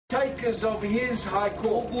partakers of his high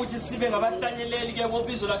call.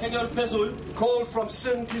 Called from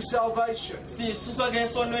sin to salvation.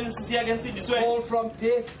 Called from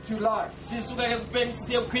death to life.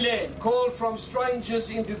 Called from strangers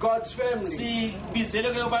into God's family.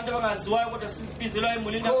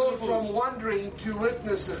 Called from wandering to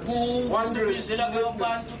witnesses.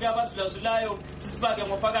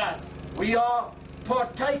 We are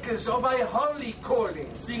partakers of a holy calling.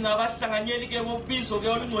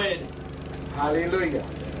 Hallelujah.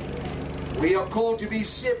 We are called to be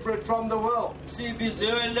separate from the world.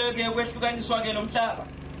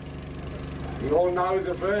 We all know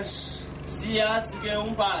the verse.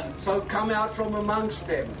 So come out from amongst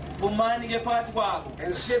them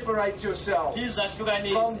and separate yourselves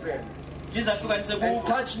from them. And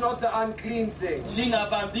touch not the unclean thing.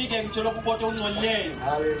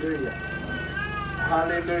 Hallelujah.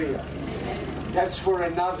 Hallelujah. That's for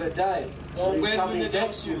another day. We're coming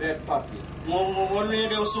back to that puppy.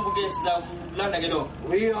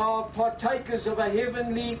 We are partakers of a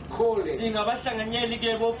heavenly calling.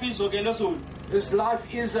 This life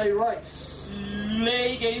is a race.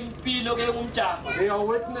 There are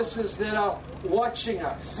witnesses that are watching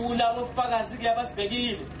us. And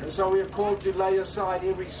so we are called to lay aside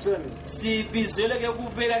every sin and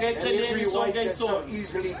every weight that so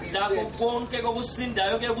easily besets.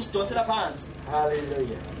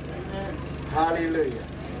 Hallelujah. Hallelujah.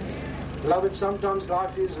 Beloved, sometimes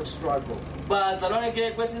life is a struggle.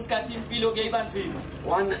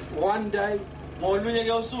 One day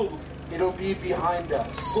it'll be behind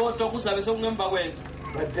us.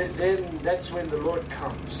 But then that's when the Lord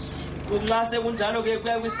comes.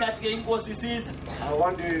 I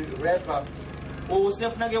want to wrap up.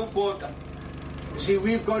 See,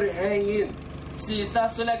 we've got to hang in.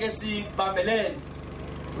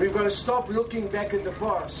 We've got to stop looking back at the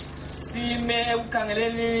past. And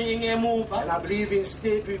I believe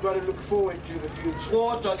instead we've got to look forward to the future.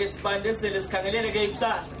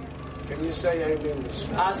 Can you say amen this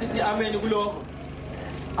morning?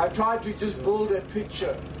 I tried to just build a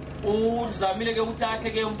picture of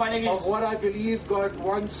what I believe God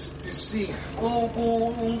wants to see.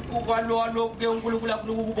 Amen.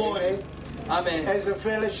 Amen. As a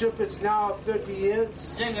fellowship, it's now 30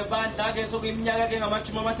 years. Amen.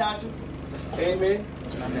 Amen.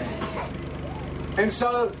 And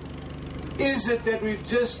so, is it that we've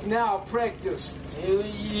just now practiced?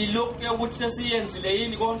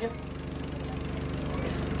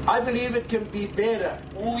 I believe it can be better.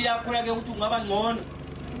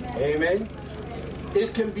 Amen.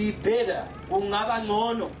 It can be better.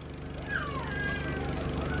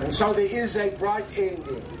 And so there is a bright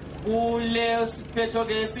ending.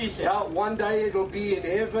 Now, one day it will be in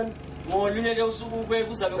heaven. The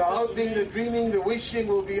hoping, the dreaming, the wishing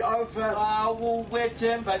will be over.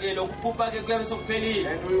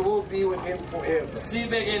 And we will be with Him forever.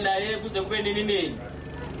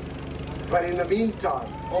 But in the meantime,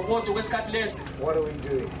 what are we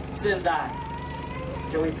doing?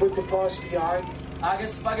 Can we put the past behind? And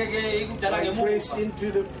press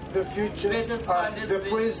into the future, the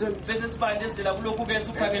present?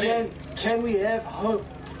 And can we have hope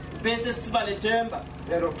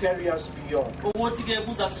that will carry us beyond?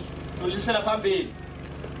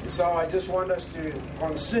 So I just want us to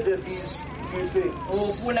consider these few things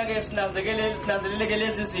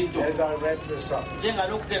as I wrap this up.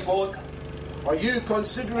 Are you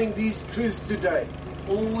considering these truths today?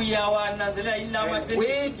 And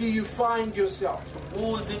where do you find yourself?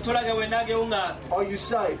 Are you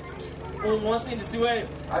saved?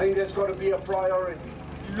 I think that's got to be a priority.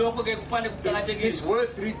 It's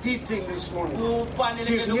worth repeating this morning. If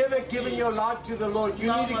you've never given your life to the Lord, you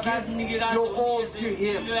need to give your all to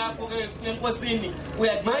Him.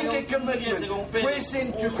 Make a commitment. Press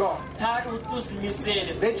into God. Let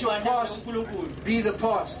your past be the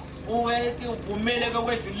past.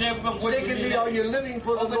 Secondly, are you living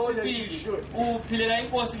for the Lord as you should? As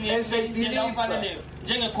a believer,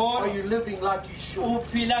 are you living like you should?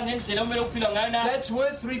 That's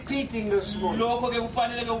worth repeating this morning.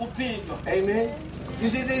 Amen. You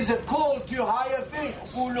see, there's a call to higher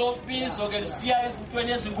things.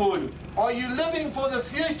 Are you living for the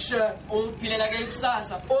future, or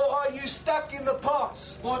are you stuck in the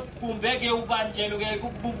past?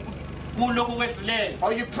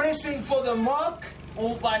 Are you pressing for the mark?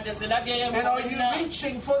 And are you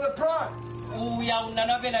reaching for the prize?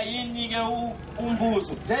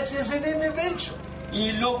 That's as an individual.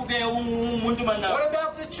 What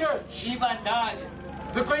about the church?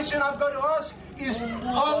 The question I've got to ask is,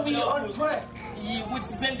 are we on track?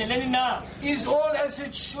 Is all as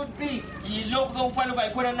it should be?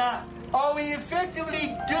 Are we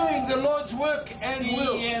effectively doing the Lord's work and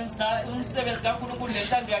will?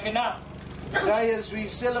 Today, as we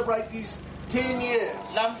celebrate these 10 years,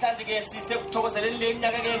 I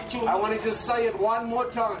want to just say it one more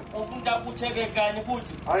time.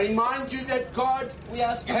 I remind you that God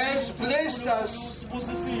has blessed us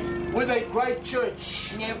with a great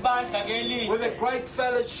church, with a great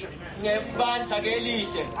fellowship.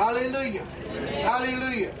 Hallelujah.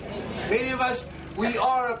 Hallelujah. Many of us, we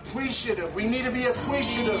are appreciative. We need to be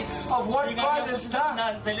appreciative of what God has done.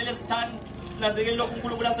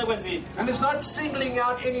 And it's not singling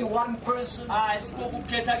out any one person. Today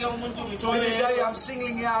I'm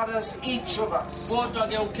singling out us, each of us.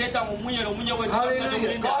 Hallelujah.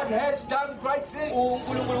 God has done great things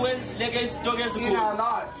in our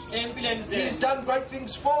lives. He's done great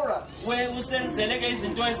things for us. And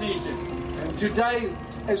today,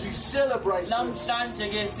 as we celebrate this,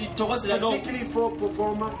 particularly for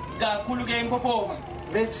Mpopoma,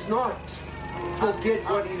 let's not forget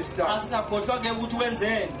what He's done.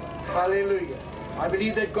 Hallelujah. I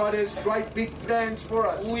believe that God has great big plans for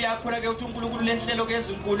us.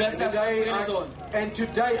 And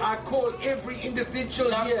today I call every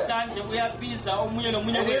individual here and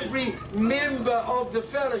every member of the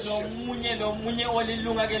fellowship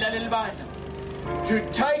to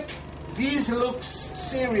take these looks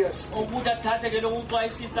serious. I'm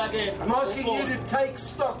asking you to take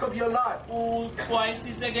stock of your life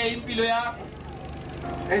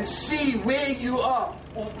and see where you are.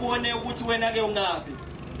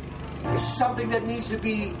 There's something that needs to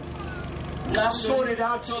be sorted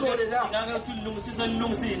out.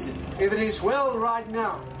 If it is well right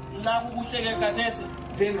now,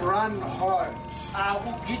 then run hard.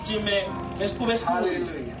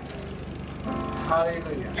 Hallelujah.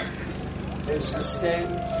 Hallelujah. Let's just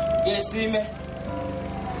stand.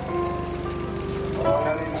 Oh,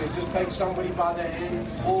 hallelujah. Just take somebody by the hand.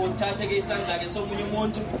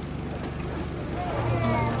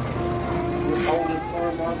 Just hold it for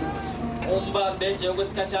a moment.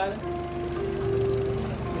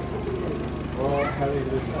 Oh,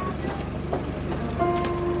 hallelujah.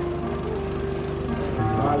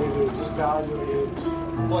 Hallelujah. Just bow your heads.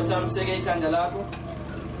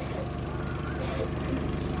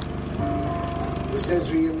 Just as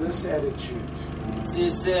we in this attitude,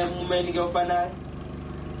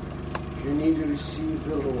 you need to receive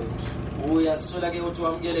the Lord. I'm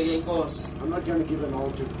not going to give an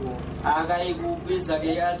altar call.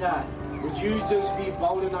 Would you just be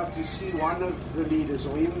bold enough to see one of the leaders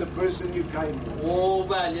or even the person you came with?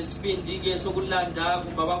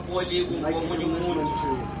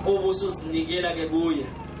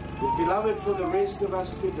 Beloved, for the rest of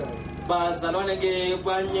us today, particularly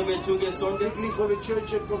for the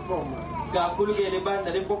church at Mpopoma,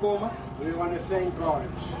 we want to thank God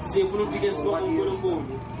for what He has done. We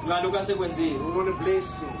want to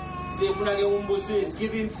bless Him and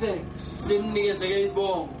give Him thanks.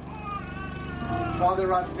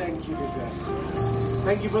 Father, I thank you today.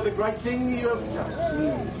 Thank you for the great thing you have done,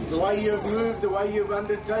 the way you have moved, the way you have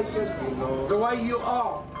undertaken, the way you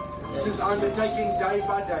are just undertaking day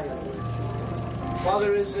by day.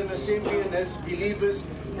 Father, as an assembly and as believers,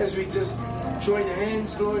 as we just join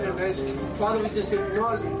hands, Lord, and as Father, we just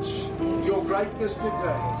acknowledge your greatness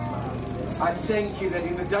today. I thank you that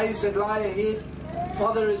in the days that lie ahead,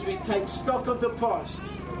 Father, as we take stock of the past,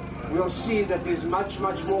 we'll see that there's much,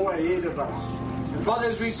 much more ahead of us. And Father,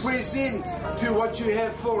 as we press in to what you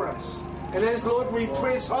have for us, and as, Lord, we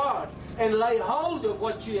press hard and lay hold of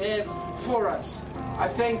what you have for us, I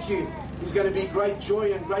thank you. There's going to be great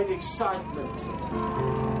joy and great excitement.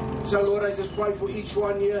 So, Lord, I just pray for each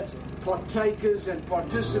one here, partakers and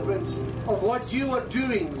participants of what you are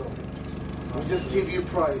doing, Lord. I just give you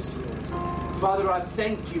praise, Lord. Father, I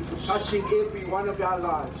thank you for touching every one of our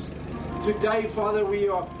lives. Today, Father, we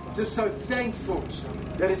are just so thankful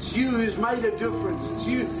that it's you who's made a difference. It's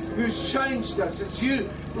you who's changed us. It's you,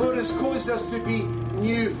 Lord, has caused us to be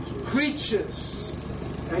new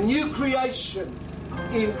creatures, a new creation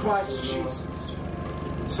in Christ Jesus.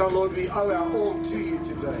 So, Lord, we owe our all to you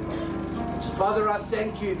today. Father, I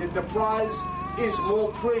thank you that the prize is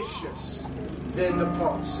more precious than the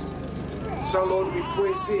past. So, Lord, we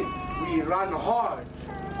press in. We run hard.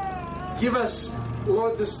 Give us,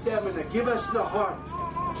 Lord, the stamina. Give us the heart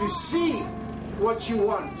to see what you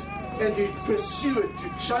want and to pursue it, to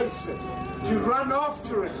chase it, to run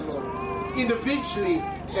after it, Lord, individually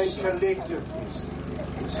and collectively.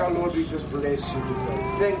 So, Lord, we just bless you today.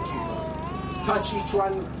 Thank you, Lord. Touch each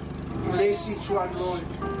one. Bless each one, Lord.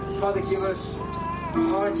 Father, give us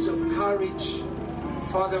hearts of courage.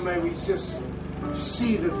 Father, may we just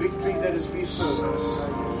see the victory that is before us.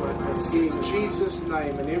 In Jesus'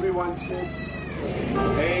 name. And everyone said,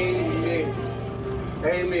 Amen.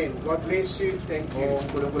 Amen. God bless you. Thank you.